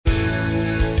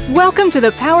Welcome to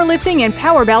the Powerlifting and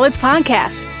Power Ballads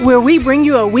podcast, where we bring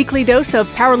you a weekly dose of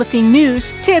powerlifting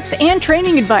news, tips, and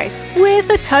training advice with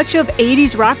a touch of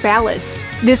 80s rock ballads.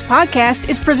 This podcast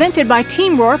is presented by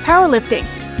Team Roar Powerlifting,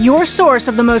 your source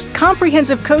of the most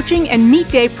comprehensive coaching and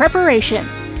meet day preparation.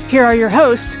 Here are your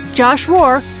hosts, Josh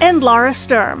Rohr and Lara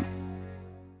Sturm.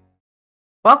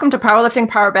 Welcome to Powerlifting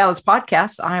Power Ballads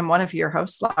podcast. I'm one of your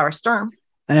hosts, Lara Sturm.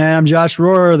 And I'm Josh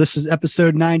Rohr. This is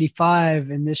episode 95,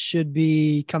 and this should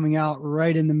be coming out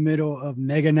right in the middle of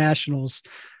Mega Nationals,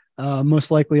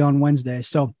 most likely on Wednesday.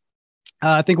 So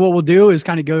I think what we'll do is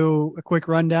kind of go a quick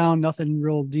rundown, nothing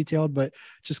real detailed, but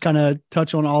just kind of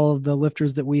touch on all of the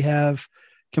lifters that we have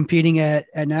competing at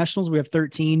Nationals. We have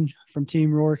 13 from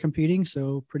Team Roar competing,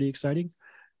 so pretty exciting.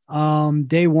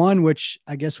 Day one, which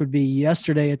I guess would be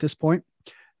yesterday at this point,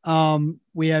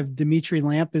 we have Dimitri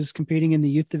Lamp is competing in the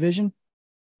youth division.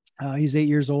 He's 8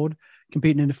 years old,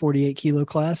 competing in the 48 kilo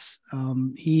class.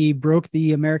 He broke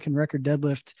the American record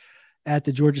deadlift at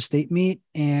the Georgia State meet,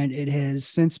 and it has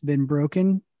since been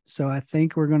broken. So I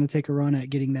think we're going to take a run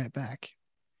at getting that back.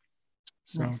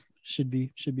 So nice. should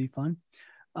be fun.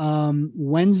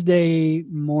 Wednesday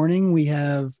morning, we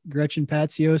have Gretchen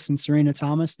Patsios and Serena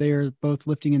Thomas. They are both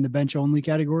lifting in the bench only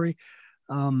category.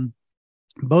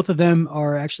 Both of them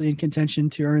are actually in contention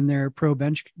to earn their pro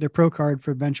card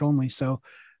for bench only. So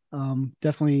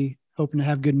definitely hoping to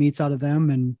have good meets out of them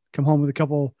and come home with a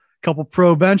couple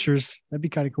pro benchers. That'd be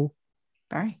kind of cool.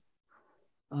 All right.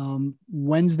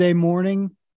 Wednesday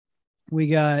morning, we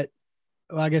got,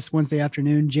 I guess Wednesday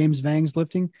afternoon, James Vang's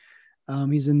lifting.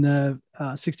 He's in the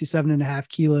 67.5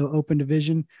 kilo open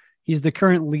division. He's the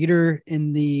current leader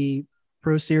in the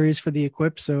pro series for the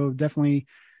Equip. So definitely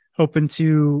hoping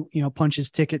to, punch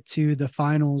his ticket to the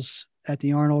finals at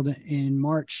the Arnold in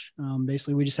March.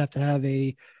 Basically we just have to have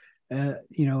a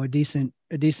decent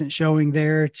showing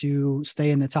there to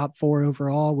stay in the top 4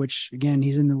 overall, which again,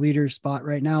 he's in the leader spot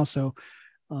right now. So,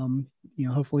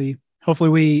 hopefully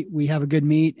we have a good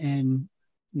meet and,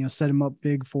 set him up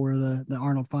big for the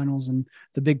Arnold finals and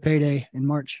the big payday in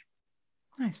March.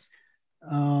 Nice.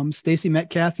 Stacy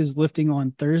Metcalf is lifting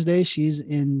on Thursday. She's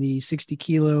in the 60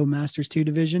 kilo Masters 2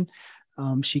 division.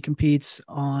 She competes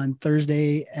on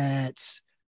Thursday at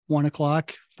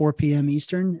 1:00, 4 p.m.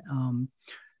 Eastern.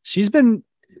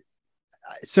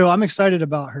 So I'm excited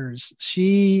about hers.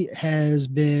 She has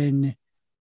been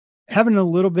having a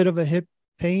little bit of a hip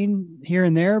pain here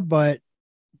and there, but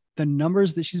the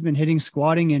numbers that she's been hitting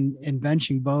squatting and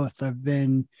benching both have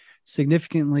been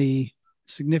significantly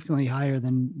higher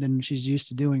than she's used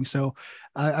to doing. So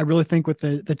I really think with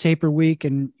the taper week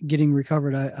and getting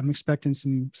recovered, I'm expecting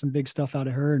some big stuff out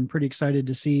of her and pretty excited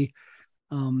to see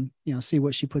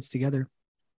what she puts together.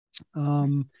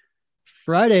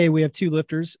 Friday, we have 2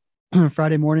 lifters.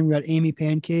 Friday morning, we got Amy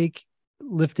Pancake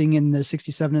lifting in the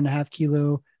 67.5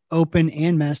 kilo open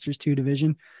and Masters 2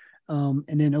 division. And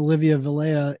then Olivia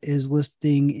Vilea is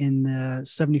lifting in the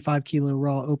 75 kilo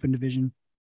raw open division.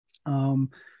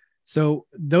 So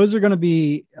those are going to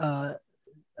be,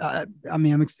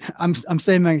 I'm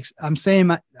saying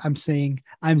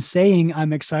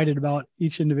I'm excited about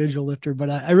each individual lifter, but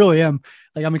I really am.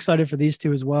 Like, I'm excited for these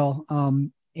 2 as well.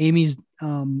 Amy's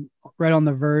right on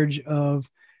the verge of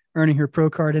earning her pro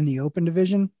card in the open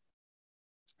division.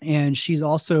 And she's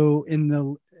also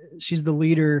she's the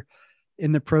leader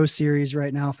in the pro series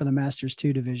right now for the Masters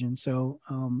 2 division. So,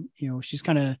 she's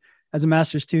kind of, as a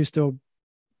Masters 2, still,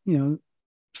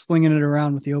 slinging it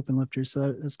around with the open lifters.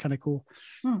 So that's kind of cool.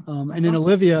 And then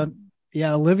awesome.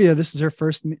 Olivia, this is her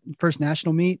first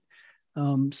national meet.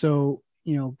 So,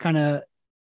 kind of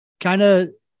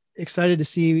excited to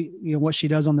see, what she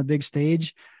does on the big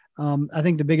stage. I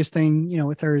think the biggest thing,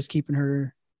 with her is keeping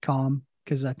her calm.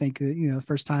 Cause I think, the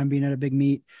first time being at a big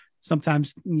meet,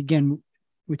 sometimes, again,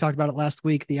 we talked about it last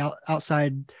week, the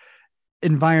outside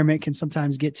environment can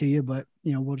sometimes get to you, but,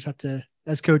 we'll just have to,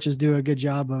 as coaches, do a good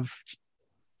job of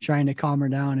trying to calm her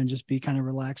down and just be kind of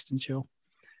relaxed and chill.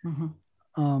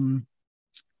 Mm-hmm.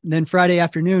 Then Friday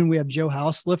afternoon, we have Joe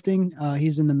House lifting.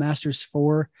 He's in the Masters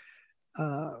 4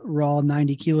 raw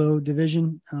 90 kilo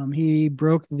division. He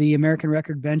broke the American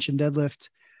record bench and deadlift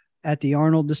at the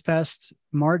Arnold this past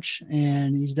March,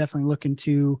 and he's definitely looking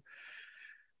to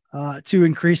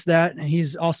increase that. And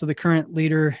he's also the current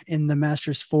leader in the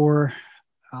Masters 4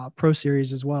 pro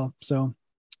series as well. So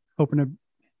hoping to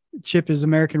chip his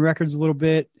American records a little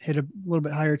bit, hit a little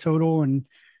bit higher total, and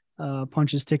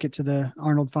punch his ticket to the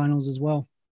Arnold finals as well.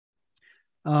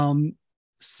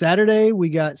 Saturday, we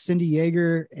got Cindy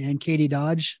Yeager and Katie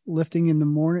Dodge lifting in the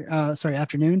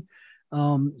afternoon.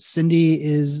 Cindy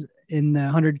is in the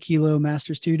 100 kilo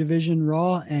Masters 2 division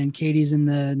raw, and Katie's in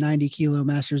the 90 kilo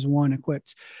Masters 1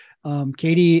 equipped.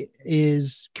 Katie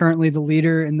is currently the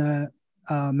leader in the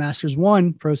Masters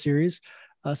 1 Pro Series.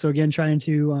 So again, trying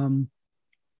to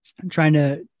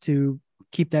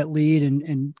keep that lead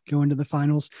and go into the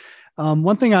finals.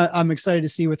 One thing I'm excited to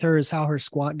see with her is how her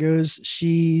squat goes.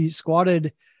 She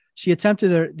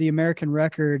attempted the American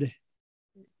record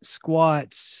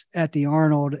squats at the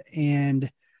Arnold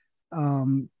and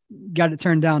got it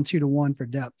turned down 2-1 for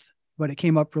depth, but it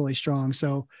came up really strong.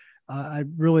 So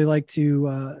I'd really like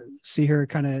to see her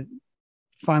kind of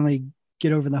finally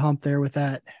get over the hump there with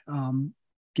that,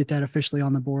 get that officially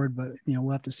on the board. But,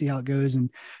 we'll have to see how it goes. And,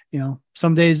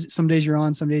 some days you're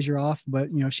on, some days you're off, but,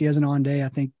 if she has an on day, I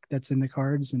think that's in the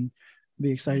cards and it'll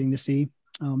be exciting to see.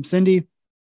 Cindy's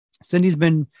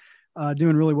been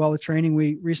doing really well with training.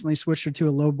 We recently switched her to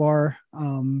a low bar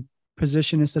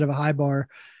position instead of a high bar.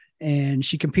 And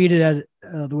she competed at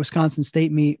the Wisconsin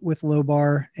State meet with low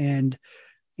bar. And,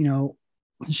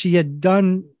 she had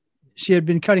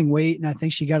been cutting weight, and I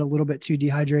think she got a little bit too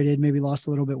dehydrated, maybe lost a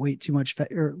little bit weight too much,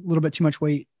 or a little bit too much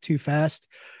weight too fast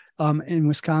in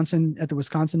Wisconsin at the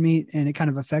Wisconsin meet. And it kind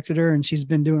of affected her, and she's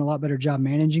been doing a lot better job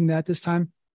managing that this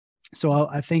time. So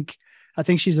I think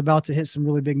she's about to hit some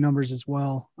really big numbers as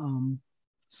well.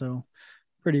 So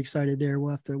pretty excited there.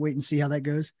 We'll have to wait and see how that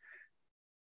goes.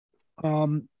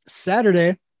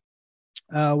 Saturday,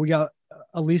 we got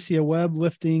Alicia Webb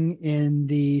lifting in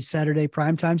the Saturday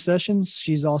primetime sessions.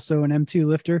 She's also an M2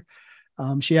 lifter.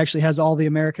 She actually has all the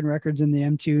American records in the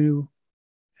M2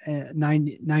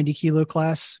 90 kilo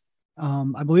class.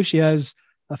 I believe she has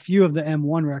a few of the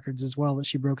M1 records as well that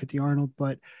she broke at the Arnold,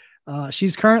 but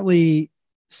she's currently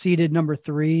seeded number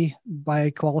 3 by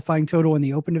qualifying total in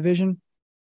the open division.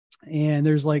 And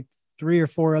there's like 3 or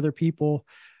 4 other people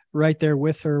right there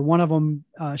with her. One of them,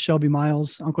 Shelby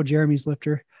Miles, Uncle Jeremy's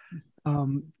lifter.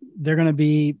 They're going to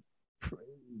be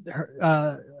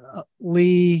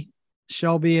Lee,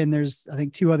 Shelby, and there's, I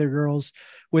think, 2 other girls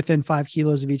within 5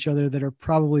 kilos of each other that are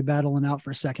probably battling out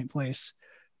for second place.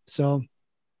 So,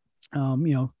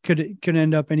 could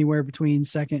end up anywhere between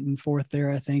second and fourth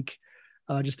there, I think,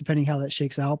 just depending how that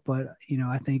shakes out. But,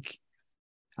 I think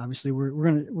obviously we're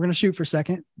going to shoot for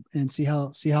second and see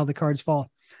how the cards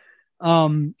fall.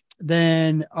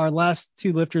 Then our last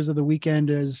 2 lifters of the weekend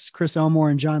is Chris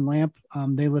Elmore and John Lamp.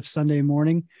 They lift Sunday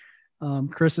morning.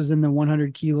 Chris is in the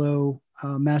 100 kilo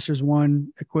Masters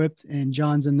 1 equipped, and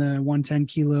John's in the 110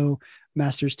 kilo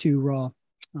Masters 2 raw.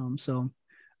 So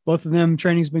both of them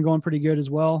training's been going pretty good as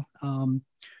well.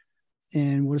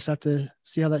 And we'll just have to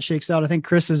see how that shakes out. I think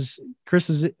Chris is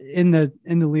in the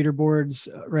leaderboards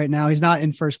right now. He's not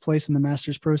in first place in the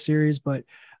Masters Pro Series, but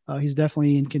he's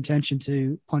definitely in contention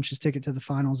to punch his ticket to the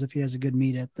finals if he has a good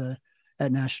meet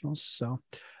at Nationals. So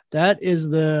that is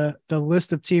the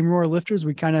list of Team Roar lifters.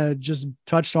 We kind of just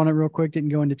touched on it real quick, didn't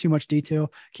go into too much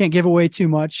detail. Can't give away too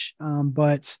much,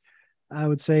 but I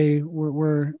would say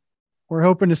we're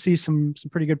hoping to see some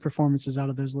pretty good performances out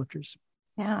of those lifters.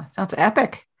 Yeah, sounds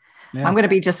epic. Yeah. I'm going to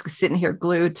be just sitting here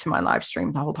glued to my live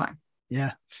stream the whole time.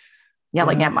 Yeah.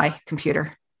 Yelling at my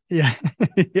computer. Yeah.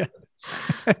 Yeah.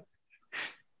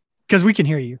 Because we can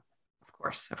hear you.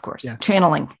 Of course. Yeah.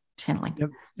 Channeling. Yep.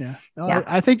 Yeah. No, yeah.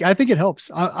 I think it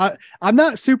helps. I'm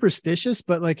not superstitious,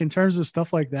 but like in terms of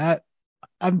stuff like that,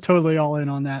 I'm totally all in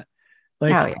on that.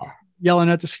 Like yelling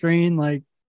at the screen, like,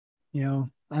 I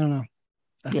don't know.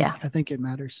 I think it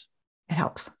matters. It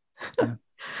helps. Yeah.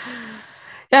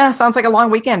 Yeah. Sounds like a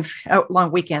long week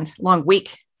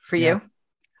for you.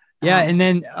 Yeah. And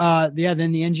then,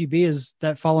 then the NGB is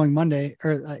that following Monday,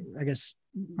 or I guess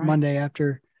Monday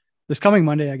after this coming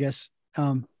Monday, I guess,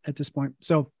 at this point.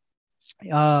 So,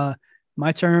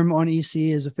 my term on EC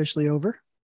is officially over.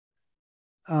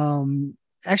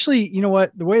 Actually, you know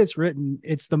what, the way it's written,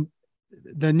 it's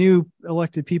the new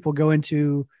elected people go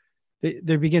into,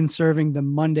 they begin serving the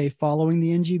Monday following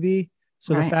the NGB.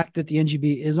 So the fact that the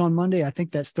NGB is on Monday, I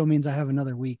think that still means I have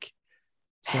another week.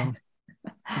 So,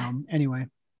 anyway,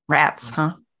 rats,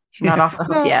 huh? Not off the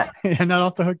hook yet. Yeah, not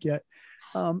off the hook yet.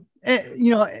 And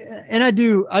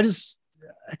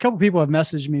a couple people have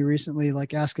messaged me recently,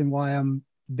 like asking why I'm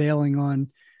bailing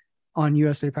on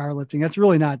USA Powerlifting. That's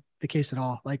really not the case at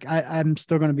all. Like I'm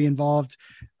still going to be involved.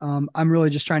 I'm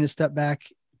really just trying to step back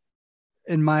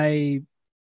in my,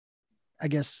 I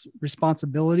guess,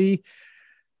 responsibility,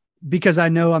 because I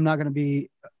know I'm not going to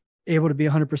be able to be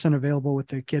 100% available with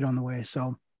the kid on the way.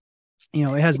 So,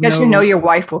 it has because your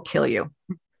wife will kill you.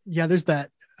 Yeah, there's that.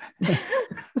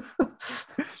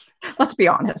 Let's be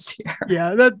honest here.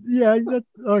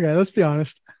 Okay, let's be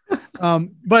honest.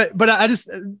 But I just,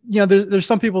 there's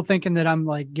some people thinking that I'm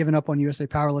like giving up on USA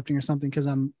powerlifting or something because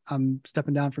I'm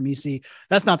stepping down from EC.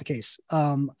 That's not the case.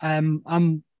 I'm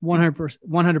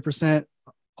 100%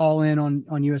 all in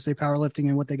on USA powerlifting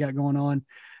and what they got going on.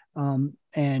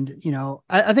 And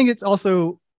I think it's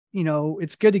also,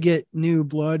 it's good to get new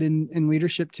blood in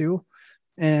leadership too.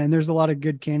 And there's a lot of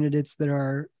good candidates that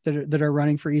are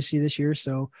running for EC this year.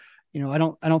 So, I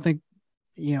don't think,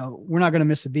 we're not going to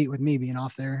miss a beat with me being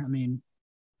off there. I mean,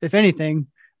 if anything,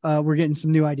 we're getting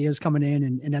some new ideas coming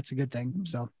in and that's a good thing.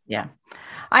 So, yeah,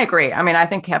 I agree. I mean, I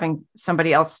think having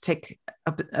somebody else take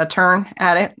a turn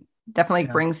at it definitely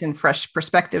brings in fresh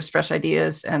perspectives, fresh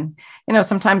ideas. And,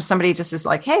 sometimes somebody just is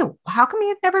like, hey, how come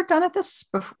you've never done it this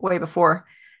way before?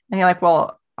 And you're like,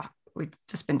 well, we've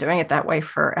just been doing it that way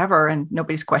forever and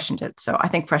nobody's questioned it. So I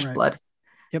think fresh blood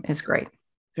is great.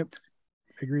 Yep.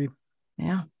 Agreed.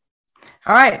 Yeah.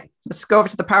 All right. Let's go over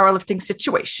to the powerlifting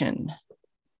situation.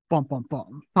 Bum, bum,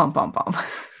 bum. Bum, bum, bum.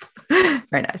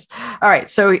 Very nice. All right.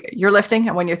 So you're lifting,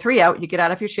 and when you're 3 out, you get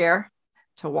out of your chair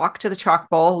to walk to the chalk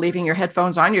bowl, leaving your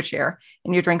headphones on your chair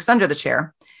and your drinks under the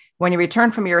chair. When you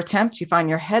return from your attempt, you find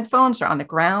your headphones are on the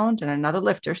ground and another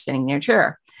lifter sitting in your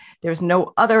chair. There's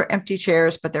no other empty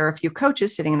chairs, but there are a few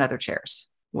coaches sitting in other chairs.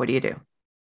 What do you do?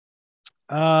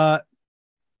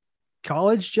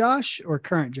 College Josh or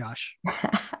current Josh?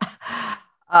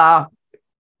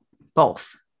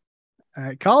 Both. All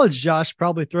right. College Josh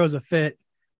probably throws a fit,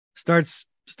 starts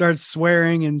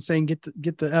swearing and saying,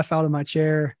 get the F out of my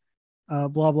chair,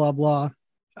 blah, blah, blah.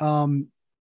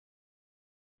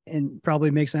 And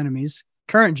probably makes enemies.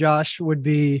 Current Josh would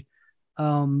be,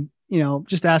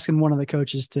 just asking one of the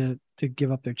coaches to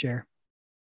give up their chair.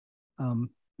 And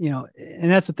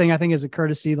that's the thing I think is a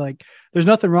courtesy. Like there's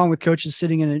nothing wrong with coaches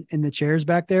sitting in the chairs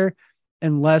back there,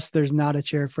 unless there's not a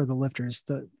chair for the lifters.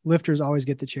 The lifters always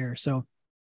get the chair. So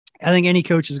I think any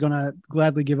coach is going to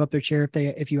gladly give up their chair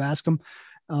if you ask them.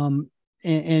 And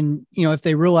if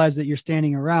they realize that you're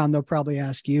standing around, they'll probably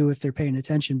ask you if they're paying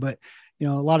attention. But, a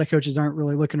lot of coaches aren't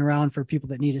really looking around for people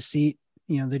that need a seat.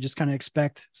 They just kind of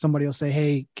expect somebody will say,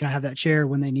 hey, can I have that chair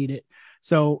when they need it?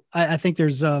 So I think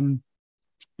there's,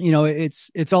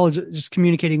 it's all just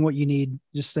communicating what you need.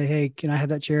 Just say, hey, can I have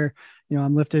that chair?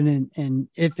 I'm lifting. And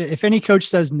if any coach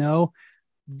says no,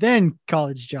 then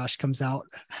college Josh comes out.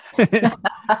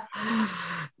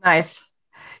 Nice.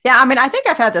 Yeah. I mean, I think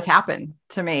I've had this happen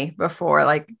to me before,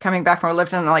 like coming back from a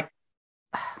lifting and like,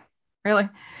 really?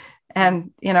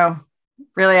 And,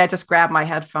 really, I just grab my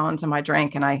headphones and my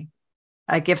drink and I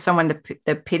give someone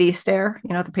the pity stare,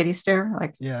 the pity stare,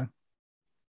 like, the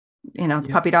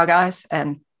puppy dog eyes,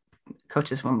 and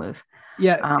coaches will move.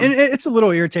 Yeah. And it's a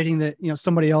little irritating that,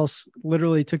 somebody else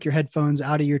literally took your headphones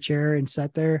out of your chair and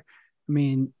sat there. I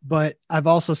mean, but I've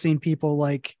also seen people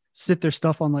like sit their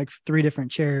stuff on like 3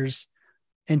 different chairs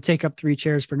and take up 3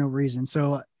 chairs for no reason.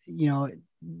 So, you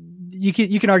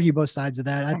can argue both sides of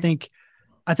that. I think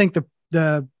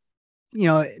the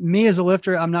me as a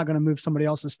lifter, I'm not going to move somebody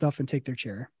else's stuff and take their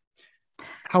chair.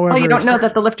 However, you don't know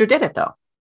that the lifter did it though,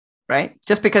 right?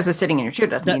 Just because they're sitting in your chair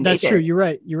doesn't mean that's true. You're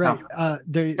right. Oh.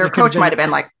 Their coach might have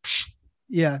been like, psh.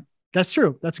 Yeah, that's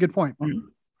true. That's a good point. Mm-hmm.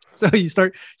 So you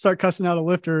start cussing out a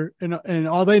lifter and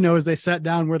all they know is they sat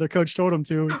down where their coach told them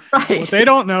to. Right. What they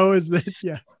don't know is that,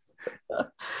 Right.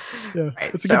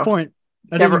 That's a good point.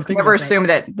 Never assume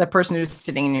that the person who's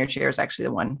sitting in your chair is actually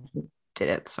the one who did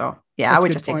it. So yeah, I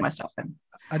would just take my stuff and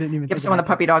I didn't even give someone the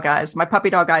puppy dog eyes. My puppy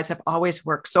dog eyes have always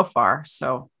worked so far.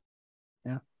 So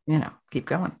keep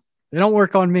going. They don't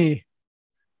work on me.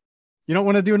 You don't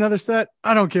want to do another set?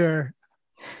 I don't care.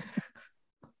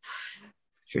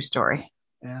 True story.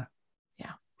 Yeah.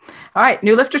 All right.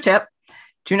 New lifter tip.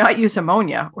 Do not use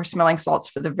ammonia or smelling salts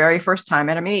for the very first time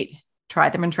at a meet. Try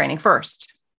them in training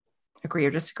first. Agree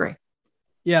or disagree?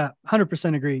 Yeah.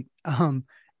 100% agree. And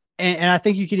I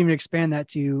think you can even expand that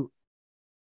to,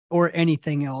 or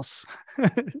anything else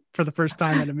for the first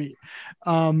time at a meet.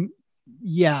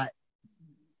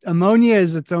 Ammonia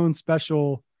is its own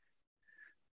special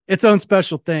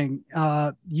thing.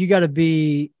 You got to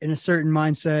be in a certain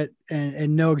mindset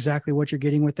and know exactly what you're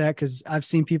getting with that. Cause I've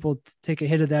seen people take a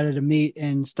hit of that at a meet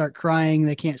and start crying.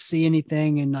 They can't see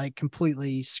anything and like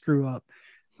completely screw up.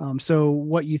 So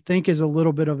what you think is a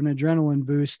little bit of an adrenaline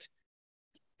boost,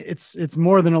 it's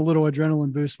more than a little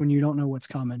adrenaline boost when you don't know what's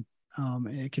coming.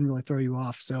 It can really throw you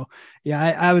off. So yeah,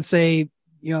 I would say,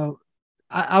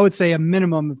 I would say a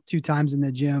minimum of 2 times in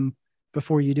the gym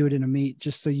before you do it in a meet,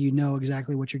 just so you know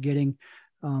exactly what you're getting.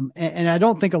 And I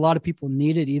don't think a lot of people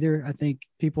need it either. I think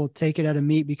people take it at a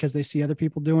meet because they see other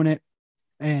people doing it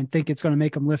and think it's going to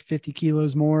make them lift 50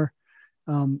 kilos more.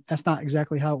 That's not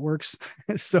exactly how it works.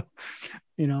 So,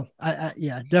 I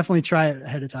definitely try it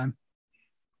ahead of time.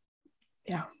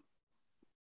 Yeah.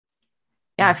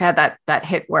 Yeah. I've had that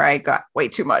hit where I got way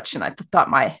too much and I thought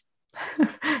my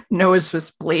nose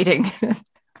was bleeding.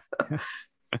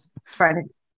 Trying to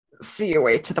see your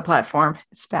way to the platform.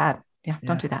 It's bad. Yeah.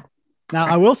 Don't do that. Now,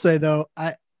 I will say though,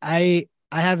 I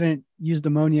haven't used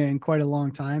ammonia in quite a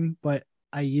long time, but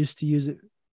I used to use it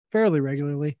fairly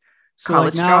regularly. So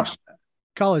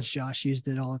college Josh used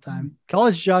it all the time.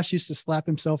 College Josh used to slap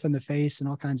himself in the face and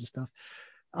all kinds of stuff.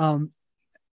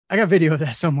 I got video of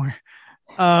that somewhere.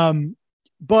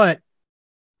 But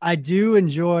I do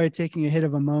enjoy taking a hit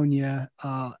of ammonia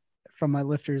from my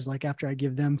lifters, like after I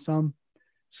give them some.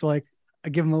 So like I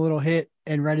give them a little hit,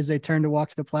 and right as they turn to walk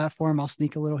to the platform, I'll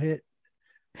sneak a little hit.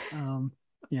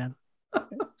 Yeah,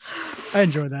 I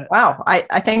enjoy that. Wow.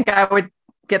 I think I would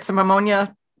get some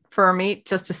ammonia for a meet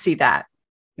just to see that.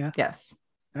 Yeah. Yes.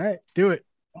 All right. Do it.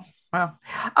 Wow.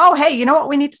 Oh, hey, you know what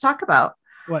we need to talk about?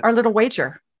 What? Our little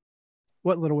wager.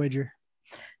 What little wager?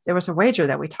 There was a wager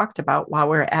that we talked about while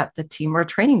we were at the Teamwork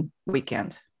training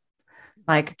weekend.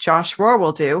 Like Josh Rohr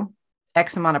will do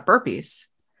X amount of burpees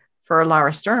for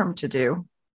Lara Sturm to do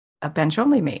a bench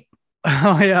only meet.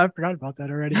 Oh yeah, I forgot about that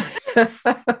already.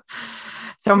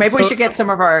 So maybe we should get some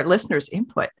of our listeners'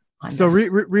 input on so this.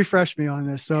 Refresh me on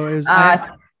this. So it was,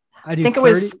 I think 30? It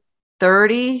was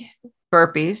 30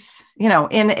 burpees,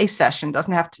 in a session.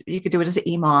 Doesn't have to, you could do it as an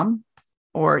EMOM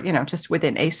or, just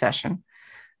within a session.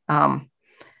 30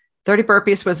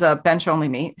 burpees was a bench only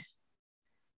meet.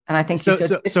 And I think you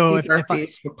said 50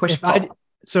 burpees for push pull.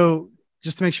 So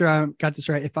just to make sure I got this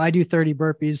right, if I do 30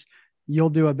 burpees, you'll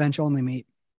do a bench only meet.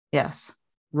 Yes.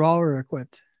 Raw or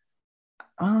equipped?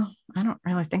 I don't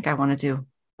really think I want to do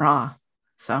raw.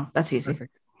 So that's easy.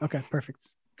 Perfect. Okay, perfect.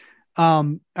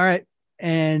 All right.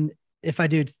 And if I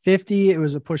did 50, it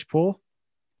was a push pull.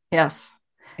 Yes.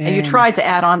 And you tried to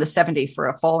add on to 70 for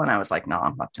a full. And I was like, no,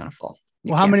 I'm not doing a full.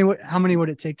 Well, how many would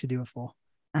it take to do a full?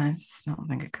 I just don't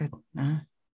think it could.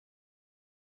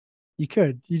 You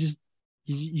could.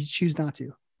 You choose not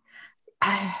to.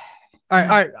 All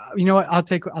right. You know what? I'll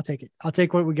take it. I'll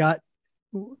take what we got.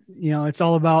 It's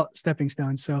all about stepping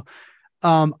stones. So,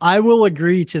 I will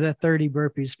agree to the 30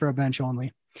 burpees for a bench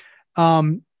only.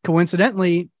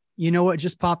 Coincidentally, you know what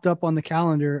just popped up on the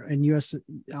calendar in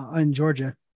in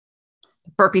Georgia?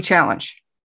 Burpee challenge.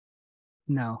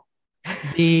 No,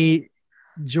 the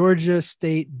Georgia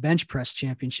State Bench Press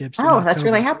Championships. Oh, that's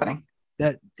really happening.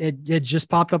 That it just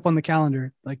popped up on the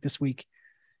calendar like this week.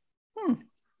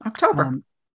 October.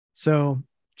 So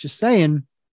just saying,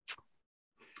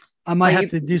 I might have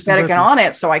to do some. Better get on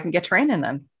it so I can get training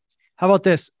then. How about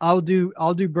this? I'll do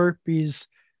burpees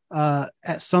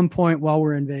at some point while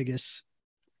we're in Vegas.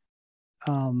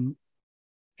 And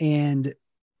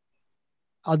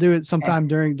I'll do it sometime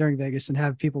during Vegas and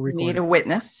have people record. Need a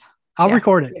witness. I'll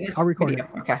record it. I'll record it.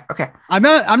 Okay. I'm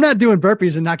not doing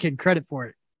burpees and not getting credit for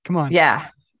it. Come on. Yeah.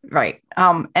 Right.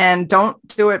 And don't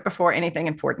do it before anything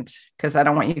important because I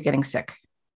don't want you getting sick.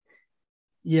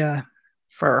 Yeah.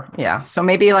 So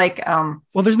maybe like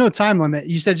well, there's no time limit.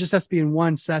 You said it just has to be in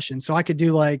one session. So I could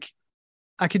do like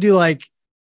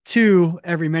 2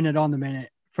 every minute on the minute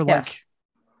for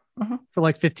for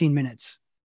like 15 minutes.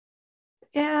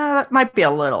 Yeah, that might be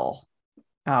a little.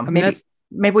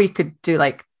 Maybe we could do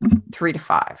like 3 to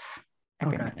 5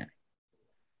 every minute.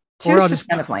 2 is just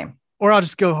kind of lame. Or I'll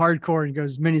just go hardcore and go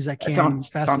as many as I can, as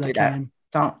fast as I can.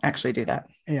 Don't actually do that.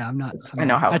 Yeah, I'm not. I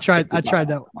know how. I tried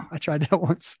that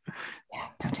once. Yeah,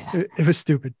 don't do that. It was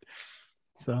stupid.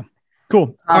 So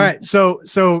cool. All right. So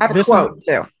I have this a quote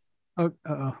too.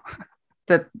 Oh.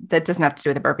 That doesn't have to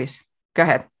do with the burpees. Go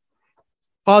ahead.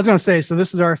 Well, I was going to say, so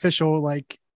this is our official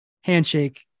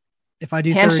handshake. If I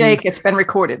do handshake, 30, it's been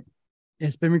recorded.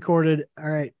 It's been recorded. All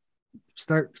right.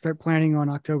 Start planning on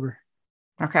October.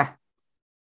 Okay.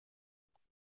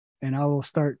 And I will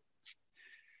start.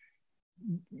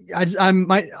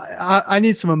 I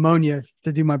need some ammonia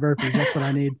to do my burpees. That's what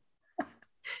I need.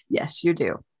 Yes, you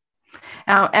do.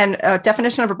 And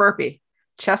definition of a burpee: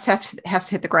 chest has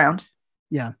to hit the ground.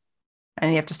 Yeah. And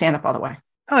you have to stand up all the way.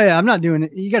 Oh yeah, I'm not doing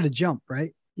it. You got to jump,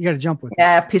 right? You got to jump with it.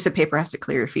 Yeah, a piece of paper has to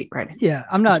clear your feet, right? Yeah,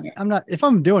 I'm not. If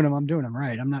I'm doing them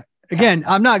right. I'm not. Again,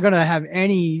 I'm not going to have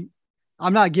any.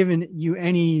 I'm not giving you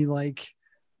any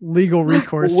legal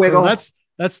recourse. Wiggle.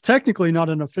 That's technically not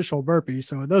an official burpee,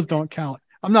 so those don't count.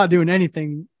 I'm not doing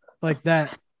anything like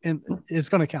that, and it's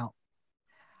going to count.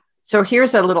 So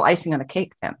here's a little icing on the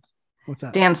cake then. What's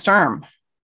that? Dan Sturm.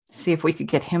 See if we could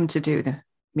get him to do the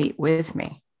meet with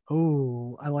me.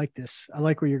 Oh, I like this. I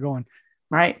like where you're going.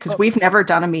 Right? Because we've never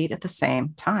done a meet at the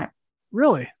same time.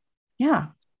 Really? Yeah.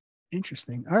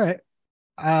 Interesting. All right.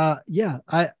 Yeah,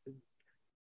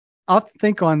 I'll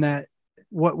think on that,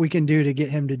 what we can do to get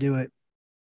him to do it.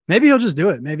 Maybe he'll just do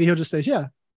it. Maybe he'll just say, yeah,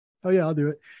 oh yeah, I'll do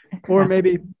it. Okay. Or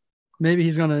maybe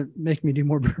he's going to make me do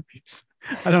more burpees.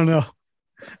 I don't know.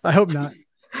 I hope not.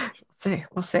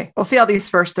 We'll see. We'll see how these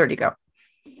first 30 go.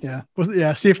 Yeah.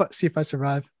 See if I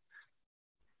survive.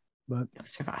 But you'll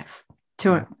survive.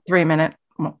 3 minute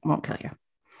won't kill you.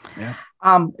 Yeah.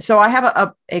 So I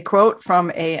have a quote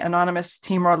from a anonymous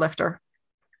Team Roar lifter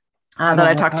that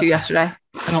I talked to yesterday.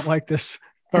 I don't like this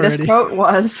already. This quote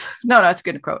was, no, it's a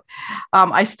good quote.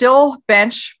 I still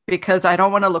bench because I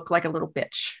don't want to look like a little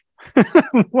bitch.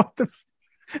 What the?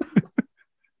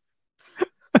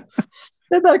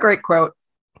 Isn't that a great quote?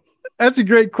 That's a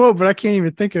great quote, but I can't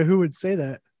even think of who would say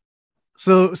that.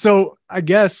 So I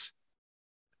guess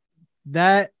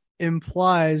that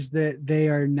implies that they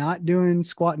are not doing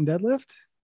squat and deadlift.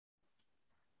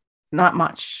 Not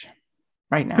much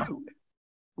right now.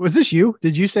 Was this you?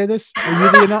 Did you say this? Are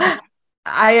you the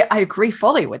I agree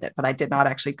fully with it, but I did not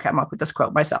actually come up with this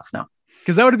quote myself. No.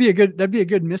 Because that'd be a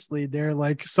good mislead there.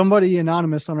 Like somebody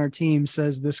anonymous on our team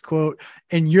says this quote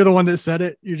and you're the one that said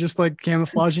it. You're just like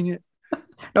camouflaging it.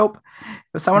 Nope.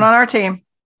 It was someone on our team.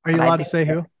 Are you allowed to say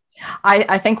who?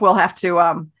 I think we'll have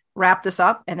to wrap this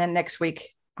up. And then on next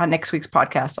week's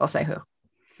podcast, I'll say who.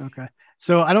 Okay.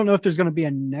 So I don't know if there's going to be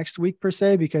a next week per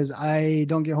se, because I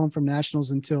don't get home from nationals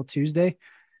until Tuesday.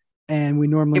 And we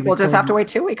normally we'll just have to wait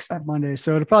 2 weeks then. Monday.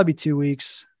 So it'll probably be 2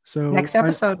 weeks. So next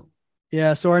episode.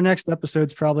 So our next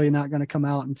episode's probably not going to come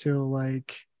out until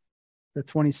like the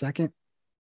 22nd.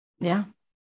 Yeah.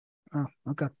 Oh,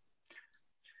 okay.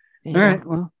 All right.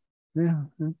 Well, yeah,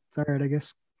 it's all right, I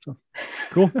guess. So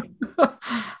cool.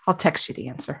 I'll text you the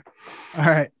answer. All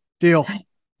right. Deal.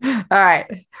 All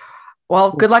right.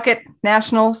 Well, good luck at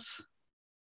nationals.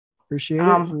 Appreciate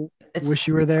it. Wish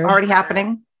you were there. Already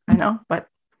happening. I know, but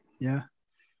yeah.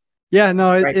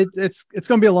 No, it's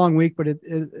going to be a long week, but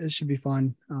it should be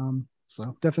fun.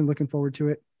 So definitely looking forward to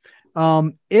it.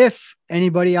 If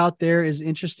anybody out there is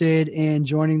interested in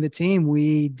joining the team,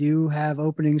 we do have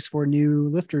openings for new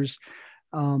lifters,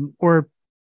 or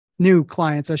new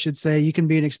clients, I should say. You can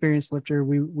be an experienced lifter.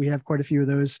 We have quite a few of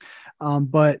those,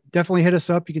 but definitely hit us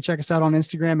up. You can check us out on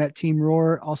Instagram at Team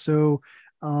Roar. Also,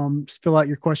 fill out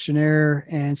your questionnaire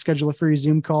and schedule a free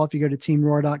Zoom call if you go to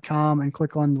teamroar.com and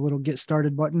click on the little get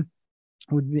started button.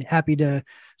 Would be happy to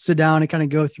sit down and kind of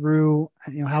go through,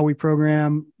 how we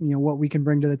program, what we can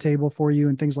bring to the table for you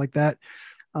and things like that.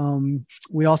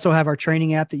 We also have our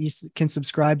training app that you can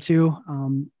subscribe to.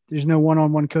 There's no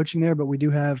one-on-one coaching there, but we do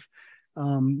have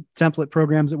template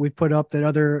programs that we put up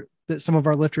that some of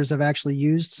our lifters have actually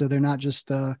used. So they're not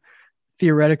just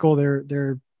theoretical.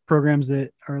 They're programs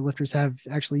that our lifters have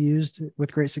actually used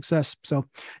with great success. So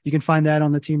you can find that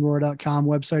on the teamroar.com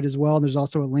website as well. There's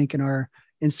also a link in our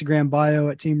Instagram bio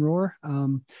at Team Roar.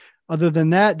 Other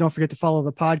than that, don't forget to follow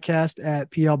the podcast at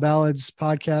PL Ballads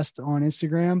Podcast on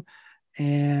Instagram.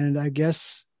 And I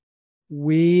guess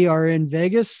we are in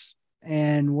Vegas,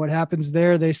 and what happens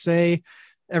there, they say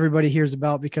everybody hears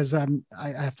about, because I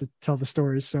have to tell the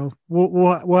stories. So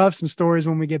we'll have some stories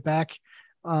when we get back,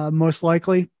 most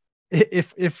likely,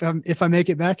 if I make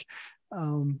it back.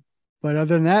 But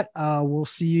other than that, we'll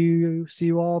see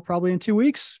you all probably in 2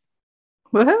 weeks.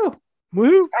 Woohoo!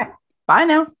 Woo! Right. Bye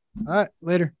now. All right.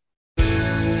 Later.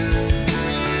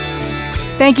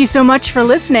 Thank you so much for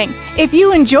listening. If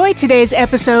you enjoyed today's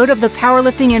episode of the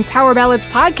Powerlifting and Power Ballads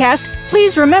podcast,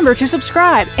 please remember to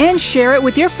subscribe and share it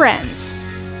with your friends.